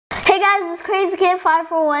guys, it's Crazy Kid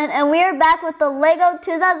 541, and we are back with the Lego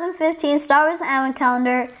 2015 Star Wars Advent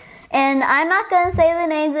Calendar. And I'm not going to say the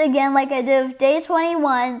names again like I did with Day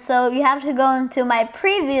 21, so you have to go into my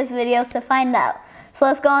previous videos to find out. So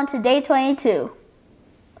let's go on to Day 22.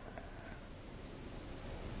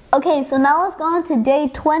 Okay, so now let's go on to Day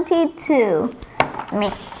 22.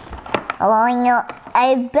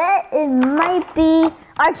 I bet it might be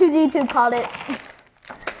R2-D2 called it.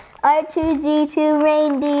 R2-D2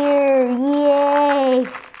 reindeer, yay!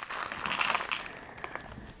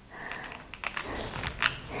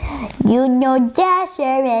 You know Dasher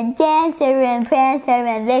and Dancer and Prancer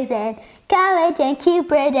and Vixen, Comet and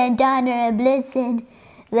Cupid and Donner and Blitzen.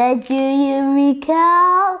 But do you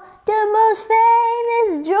recall the most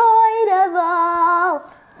famous droid of all?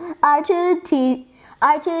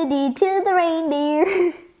 R2-D2 the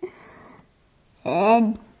reindeer.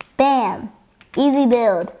 And bam, easy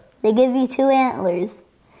build. They give you 2 antlers,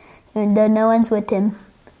 even though no one's with him.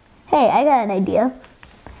 Hey, I got an idea.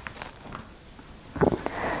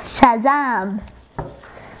 Shazam!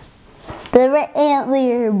 The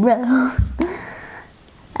antler, bro.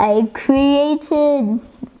 I created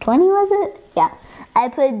 20, was it? Yeah. I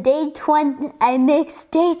put day 20. I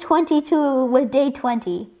mixed day 22 with day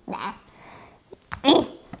 20. Nah.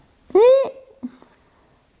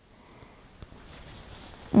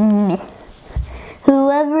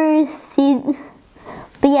 Whoever sees,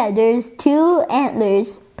 but yeah, there's 2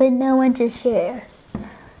 antlers, but no one to share.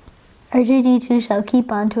 R2-D2 shall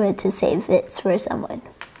keep onto it to save it for someone.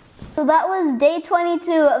 So that was day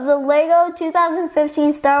 22 of the Lego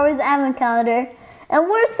 2015 Star Wars Advent Calendar, and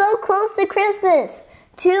we're so close to Christmas.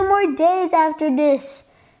 2 more days after this,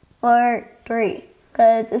 or 3,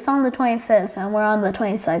 because it's on the 25th and we're on the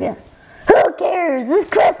 22nd. Who cares? It's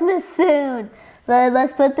Christmas soon. But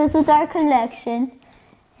let's put this with our collection.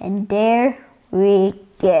 And there we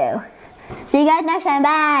go. See you guys next time.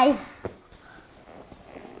 Bye.